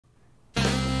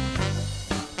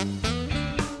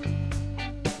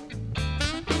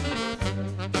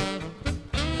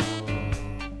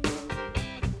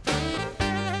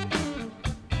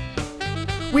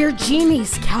We're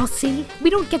genies, Kelsey. We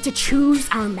don't get to choose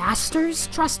our masters.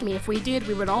 Trust me, if we did,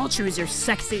 we would all choose your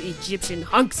sexy Egyptian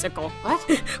hunksicle. What?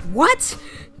 What?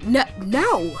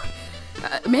 No.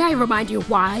 May I remind you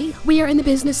why we are in the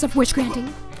business of wish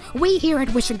granting? We here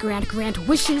at Wish and grant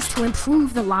wishes to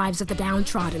improve the lives of the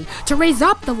downtrodden, to raise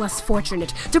up the less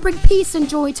fortunate, to bring peace and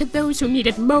joy to those who need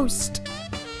it most.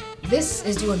 This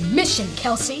is your mission,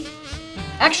 Kelsey.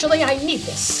 Actually, I need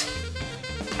this.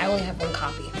 I only have one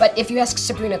copy, but if you ask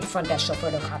Sabrina at the front desk, she'll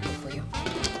photocopy it for you.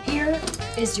 Here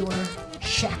is your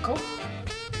shackle.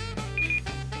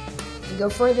 If you go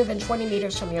further than 20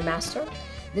 meters from your master,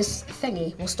 this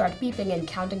thingy will start beeping and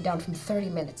counting down from 30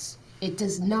 minutes. It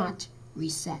does not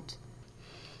reset.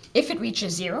 If it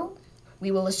reaches 0,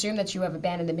 we will assume that you have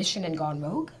abandoned the mission and gone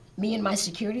rogue. Me and my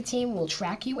security team will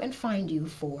track you and find you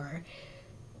for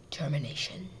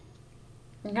termination.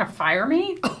 You're gonna fire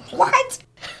me? What?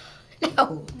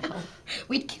 No.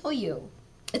 We'd kill you.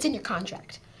 It's in your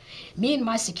contract. Me and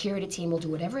my security team will do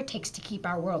whatever it takes to keep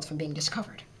our world from being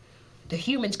discovered. The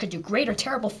humans could do great or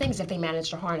terrible things if they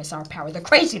manage to harness our power. They're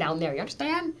crazy down there, you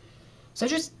understand? So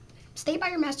just stay by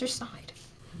your master's side.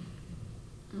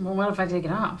 Well, what if I take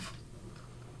it off?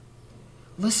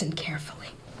 Listen carefully.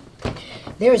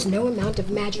 There is no amount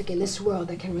of magic in this world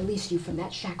that can release you from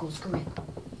that shackle's grip.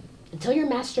 Until your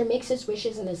master makes his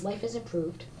wishes and his life is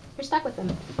improved, you're stuck with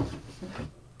him.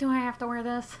 Do I have to wear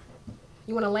this?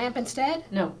 You want a lamp instead?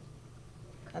 No.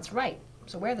 That's right.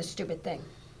 So wear the stupid thing.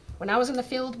 When I was in the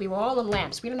field, we were all in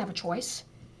lamps. We didn't have a choice.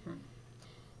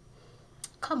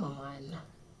 Come on.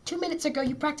 2 minutes ago,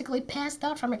 you practically passed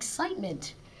out from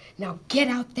excitement. Now get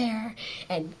out there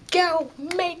and go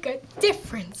make a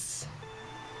difference.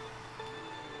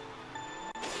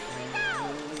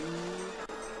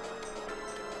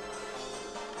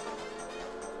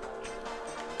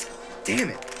 Damn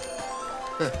it.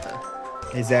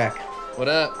 Hey, Zach. What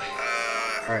up?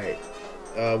 Alright.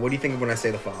 What do you think when I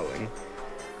say the following?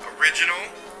 Original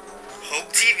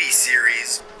Hope TV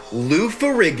series. Lou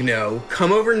Ferrigno.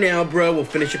 Come over now, bro. We'll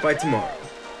finish it by tomorrow.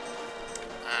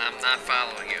 I'm not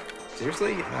following you.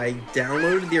 Seriously? I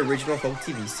downloaded the original Hulk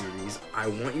TV series. I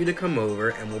want you to come over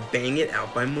and we'll bang it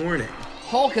out by morning.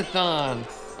 Hulkathon.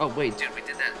 Oh, wait, dude, we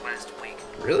did that last week.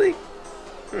 Really?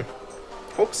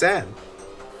 Hulk's sad.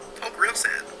 Hulk real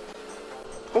sad.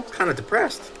 Hulk's kind of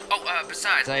depressed. Oh,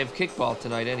 besides, I have kickball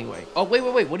tonight anyway. Oh, wait.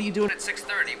 What are you doing at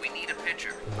 6:30? We need a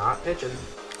pitcher. Not pitching.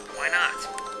 Why not?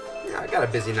 Yeah, I got a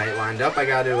busy night lined up. I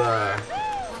got to,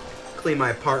 clean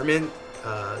my apartment,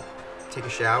 take a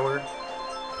shower,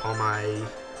 call my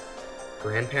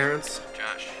grandparents.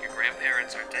 Josh, your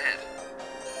grandparents are dead.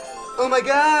 Oh my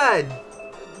God!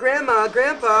 Grandma,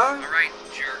 Grandpa! Alright,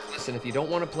 jerk. Listen, if you don't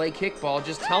want to play kickball,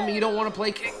 just tell me you don't want to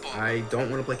play kickball. I don't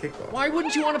want to play kickball. Why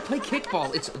wouldn't you want to play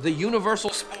kickball? It's the universal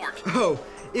sport. Oh,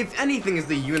 if anything is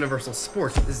the universal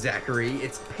sport, Zachary,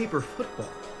 it's paper football.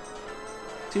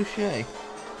 Touché.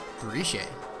 3 5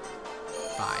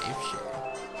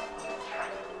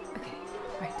 Okay,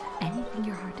 right. Anything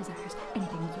your heart desires.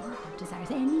 Anything your heart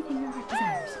desires. Anything your heart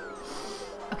desires.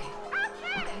 Okay,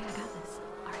 I got this.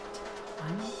 All right.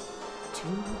 1, 2,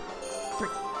 3.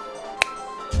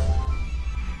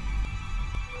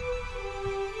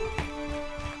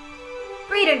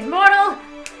 Greetings, mortal!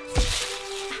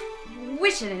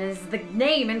 Wishing is the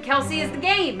name and Kelsey is the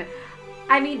game.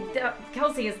 I mean,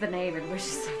 Kelsey is the name and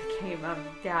wishes are the game.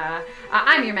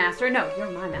 I'm your master. No, you're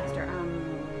my master.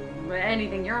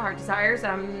 Anything your heart desires.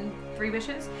 3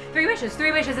 wishes? 3 wishes,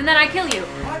 3 wishes, and then I kill you.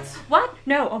 What? What?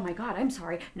 No, oh my God, I'm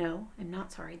sorry. No, I'm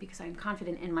not sorry because I'm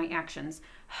confident in my actions.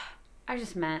 I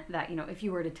just meant that, you know, if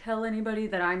you were to tell anybody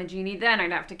that I'm a genie, then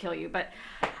I'd have to kill you, but,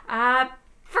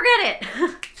 forget it.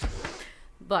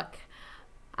 Look,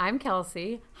 I'm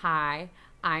Kelsey. Hi.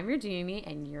 I'm your genie,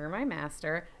 and you're my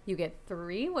master. You get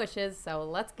 3 wishes, so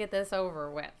let's get this over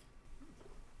with.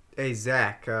 Hey,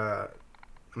 Zach, I'm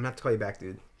gonna have to call you back,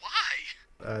 dude.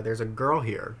 Why? There's a girl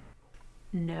here.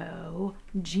 No.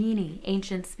 Genie.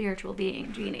 Ancient spiritual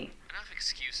being. Genie. Enough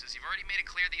excuses. You've already made it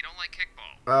clear that you don't like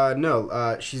kickball.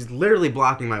 No, she's literally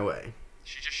blocking my way.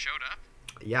 She just showed up?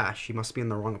 Yeah, she must be in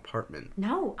the wrong apartment.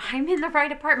 No, I'm in the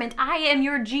right apartment. I am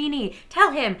your genie. Tell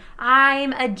him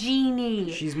I'm a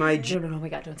genie. She's my No, oh my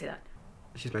God, don't say that.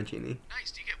 She's my genie.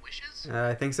 Nice. Do you get wishes?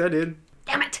 I think so, dude.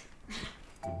 Damn it.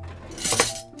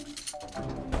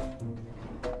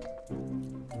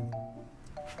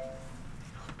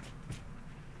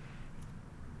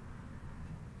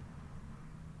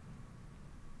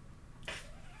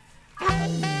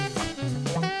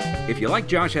 If you like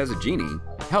Josh Has a Genie,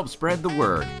 help spread the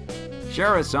word.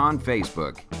 Share us on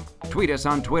Facebook. Tweet us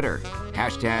on Twitter.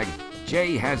 #JHasAG.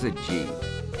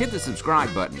 Hit the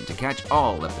subscribe button to catch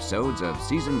all episodes of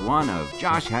Season 1 of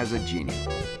Josh Has a Genie.